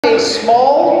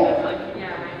small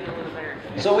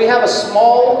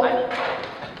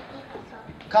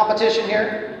competition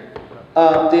here.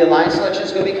 The alliance selection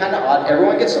is going to be kind of odd.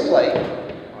 Everyone gets to play.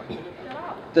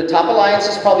 The top alliance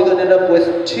is probably going to end up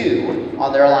with 2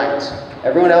 on their alliance.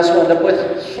 Everyone else will end up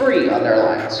with 3 on their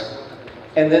alliance.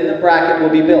 And then the bracket will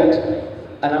be built.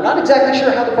 And I'm not exactly sure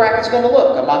how the bracket's going to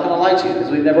look. I'm not going to lie to you because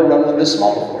we've never run one this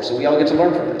small before, so we all get to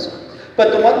learn from this.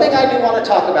 But the one thing I do want to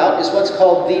talk about is what's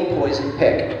called the poison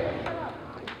pick.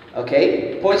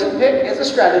 Okay? Poison pick is a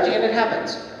strategy and it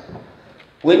happens.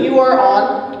 When you are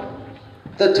on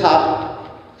the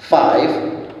top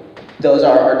 5, those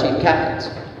are our team captains.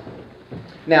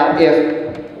 Now,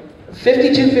 if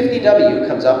 5250W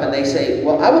comes up and they say,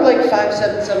 well, I would like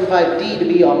 5775D to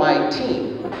be on my team.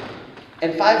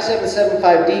 And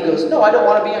 5775D goes, no, I don't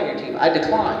want to be on your team. I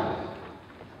decline.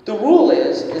 The rule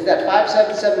is that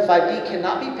 5775D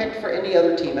cannot be picked for any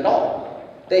other team at all.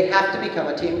 They have to become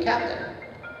a team captain.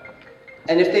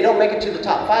 And if they don't make it to the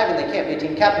top 5 and they can't be a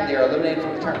team captain, they are eliminated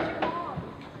from the tournament.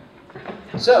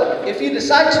 So, if you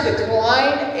decide to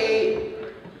decline a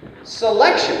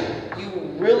selection, you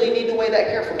really need to weigh that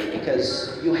carefully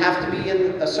because you have to be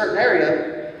in a certain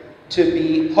area to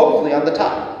be hopefully on the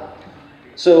top.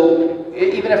 So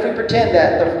even if we pretend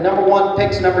that the number 1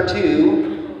 picks number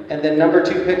 2, and then number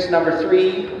 2 picks number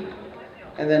 3,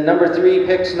 and then number 3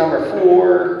 picks number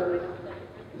 4,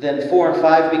 then 4 and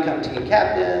 5 become team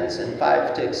captains, and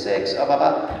 5 takes 6, blah, blah,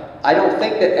 blah. I don't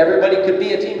think that everybody could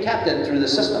be a team captain through the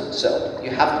system, so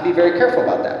you have to be very careful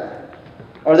about that.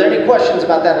 Are there any questions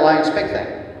about that alliance pick thing?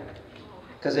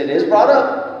 Because it is brought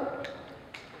up,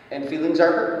 and feelings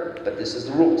are hurt, but this is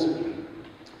the rules.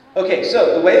 Okay,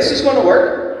 so the way this is going to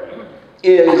work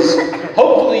is,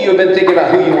 hopefully you've been thinking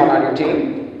about who you want on your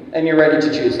team, and you're ready to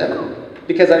choose them,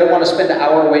 because I don't want to spend an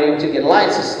hour waiting to get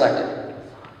alliances selected.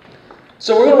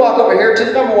 So we're going to walk over here to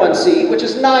the number 1 seed, which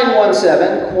is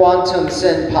 917 Quantum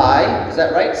Senpai, is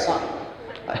that right?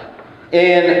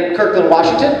 In Kirkland,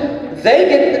 Washington. They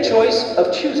get the choice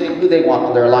of choosing who they want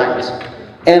on their alliance.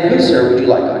 And who, sir, would you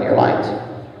like on your alliance?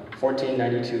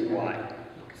 1492Y.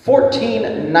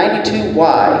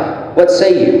 1492Y. What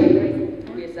say you?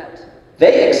 We accept.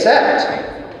 They accept.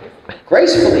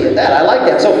 Gracefully at that. I like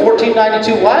that. So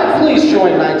 1492Y, please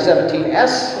join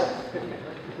 917S.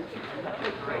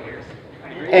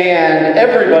 And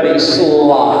everybody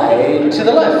slide to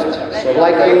the left. So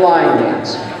like a line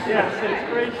dance.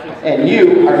 And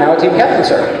you are now a team captain,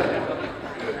 sir.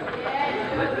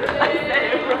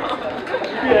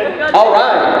 All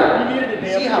right.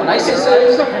 See how nice this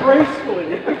is?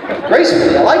 Gracefully.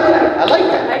 I like that. I like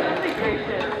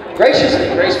that.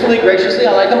 Graciously. Gracefully. Graciously.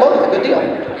 I like them both. Good deal.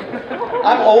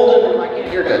 I'm old and I can't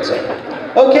hear good, so.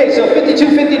 Okay, so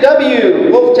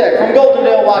 5250W, Wolf Tech from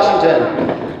Goldendale,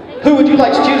 Washington. Who would you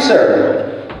like to choose,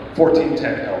 sir?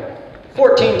 1410L.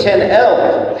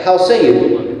 1410L. How say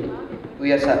you?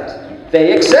 We accept.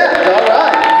 They accept. All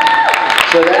right.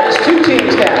 So that is 2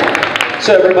 teams down.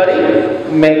 So everybody,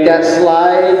 make that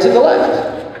slide to the left.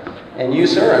 And you,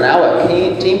 sir, are now a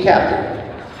team captain.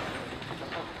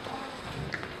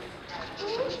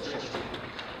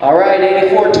 All right,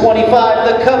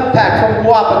 8425, the Cup Pack from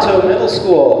Wapato Middle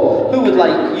School. Who would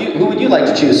you like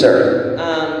to choose, sir?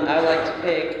 I would like to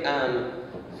pick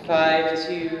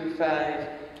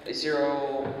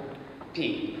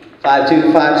 5250P.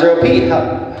 5250P.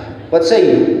 What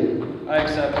say you? I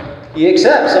accept. He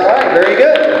accepts. All right, very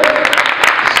good.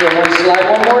 So let's slide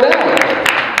one more down.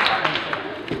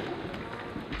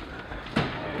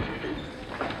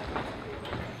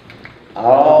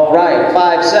 All right,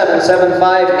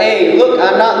 5775A. Look,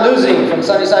 I'm not losing from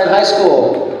Sunnyside High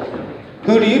School.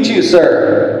 Who do you choose,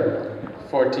 sir?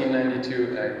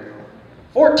 1492X.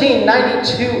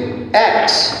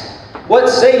 1492X. What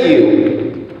say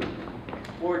you?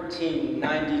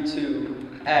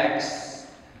 1492X.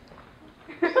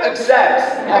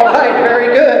 Accepts. All right,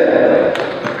 very good.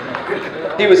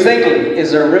 He was thinking,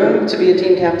 is there room to be a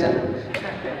team captain?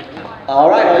 All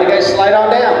right, all you guys slide on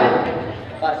down.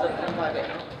 5775A.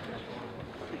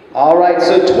 All right,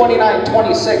 so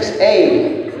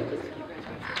 2926A.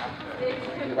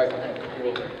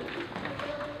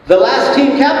 The last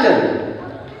team captain.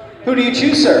 Who do you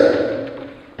choose, sir?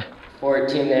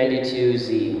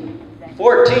 1492Z.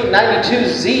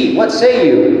 1492Z. What say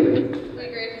you? They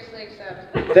graciously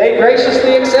accept. They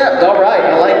graciously accept. All right,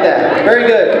 I like that. Very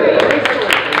good.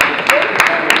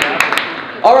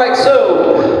 All right,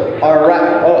 so our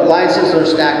alliances are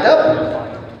stacked up.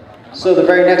 So the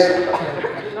very next.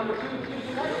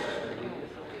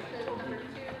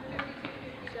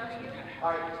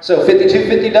 So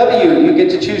 5250W, you get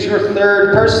to choose your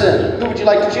 3rd person. Who would you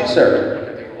like to choose, sir?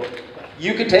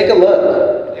 You could take a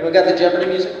look. Anyone got the Jeopardy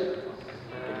music?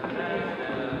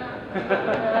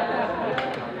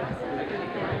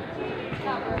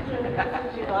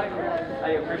 I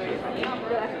appreciate it.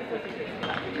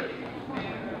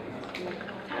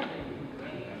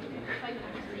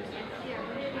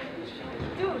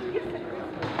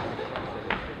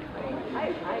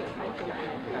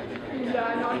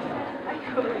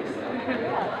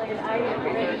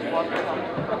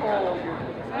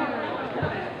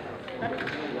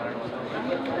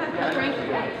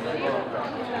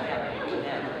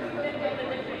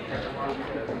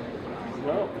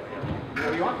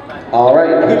 All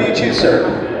right, who do you choose, sir?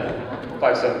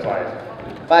 575.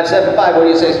 575, what do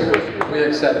you say, sir? We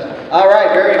accept. All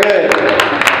right, very good.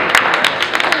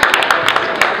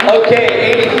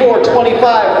 Okay,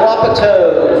 8425, Wapato.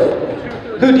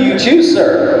 Who do you choose,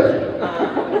 sir?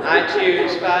 I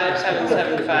choose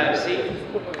 5775C.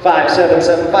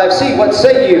 5775C, what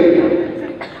say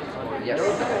you? Yes.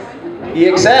 He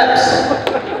accepts.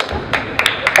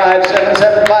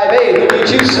 5775A, who do you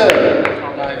choose, sir?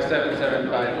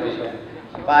 5775B.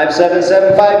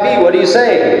 5775B, what do you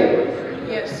say?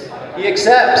 Yes. He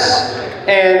accepts.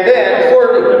 And then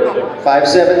for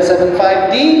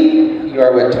 5775D, you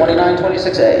are with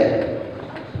 2926A.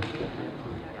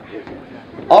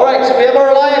 All right, so we have our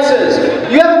alliances.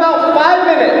 You have about 5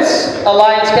 minutes,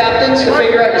 alliance captains, to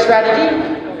figure out your strategy.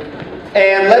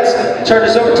 And let's turn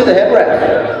this over to the head ref.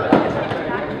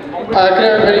 Can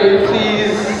everybody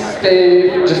please stay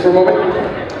just for a moment?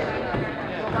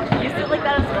 You sit like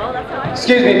that as well? That's how I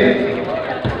Excuse me.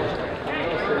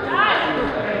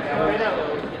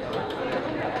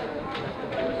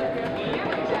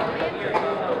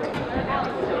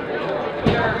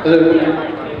 Hello.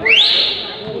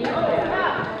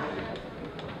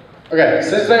 Okay,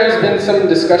 since there's been some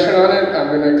discussion on it, I'm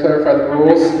going to clarify the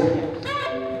rules.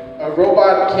 A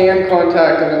robot can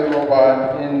contact another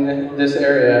robot in this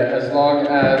area as long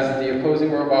as the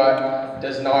opposing robot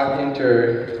does not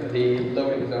enter the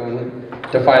loading zone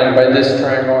defined by this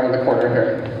triangle in the corner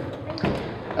here.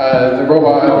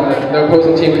 The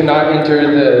opposing team cannot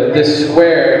enter this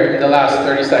square in the last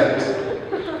 30 seconds.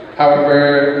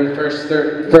 However, in the first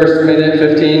minute,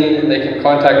 15, they can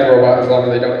contact the robot as long as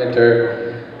they don't enter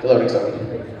the loading zone.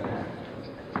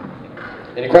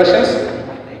 Any questions? Is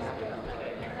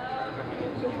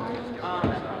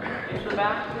the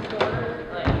back to the corner?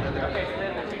 Like, okay, so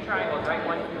then the two triangles, right?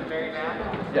 One from the very back?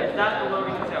 Yeah. Is that the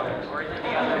loading zone, or is it the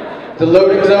other? The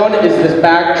loading zone is this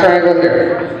back triangle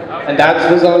here. And that's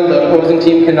the zone the opposing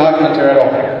team cannot enter at all.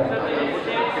 So they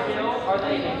stand still, or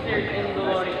they if they're in the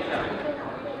loading zone?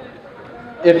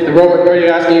 If the robot, are you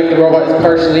asking if the robot is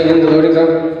partially in the loading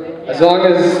zone? As long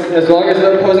as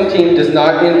the opposing team does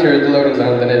not enter the loading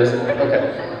zone, then it is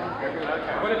okay.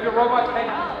 But if your robot's heading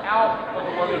out of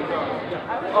the loading zone.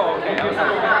 Oh, okay.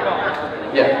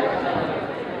 Yeah.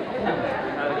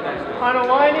 On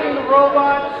aligning the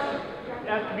robots,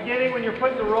 at the beginning when you're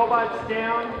putting the robots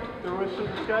down, there was some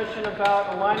discussion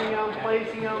about aligning them,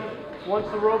 placing them. Once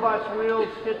the robot's wheels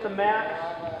hit the mat,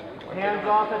 hands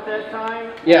off at that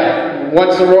time. Yeah.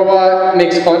 Once the robot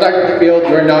makes contact with the field,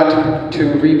 you're not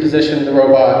to reposition the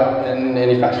robot in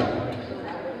any fashion.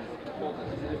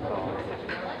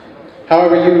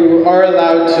 However, you are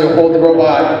allowed to hold the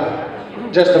robot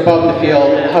just above the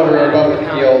field, hover above the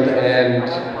field, and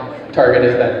target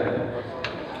is then.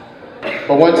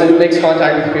 But once it makes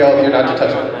contact with the field, you're not to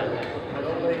touch it.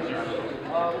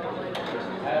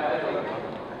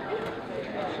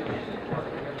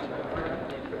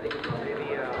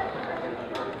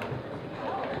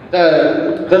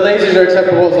 The lasers are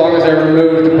acceptable as long as they're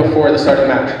removed before the start of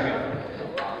the match.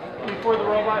 Before the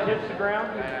robot hits the ground.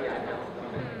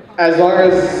 As long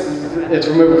as it's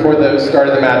removed before the start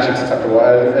of the match, it's acceptable.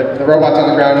 If the robot's on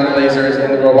the ground and the laser is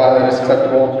in the robot, then it's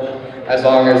acceptable. As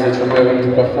long as it's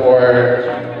removed before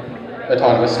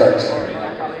autonomous starts.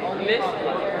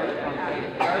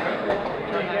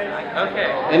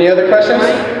 Okay. Any other questions?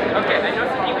 Okay, I know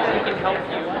some people who can help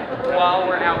you while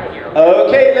we're out here.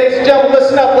 Okay, ladies and gentlemen,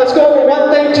 listen up. Let's go over one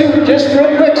thing too, just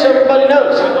real quick so everybody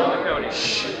knows.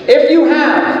 If you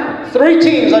have 3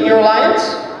 teams on your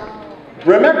alliance,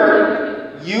 remember,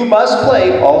 you must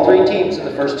play all 3 teams in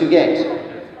the first 2 games.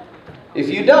 If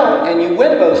you don't, and you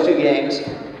win those 2 games,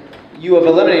 you have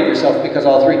eliminated yourself because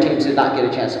all 3 teams did not get a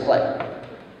chance to play.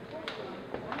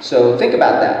 So think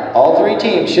about that. All 3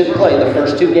 teams should play the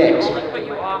first 2 games.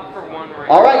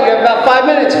 All right, you have about 5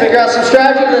 minutes. Figure out some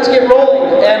strategy. Let's get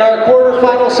rolling. And our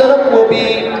quarterfinal setup will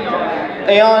be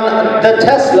on the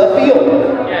Tesla field.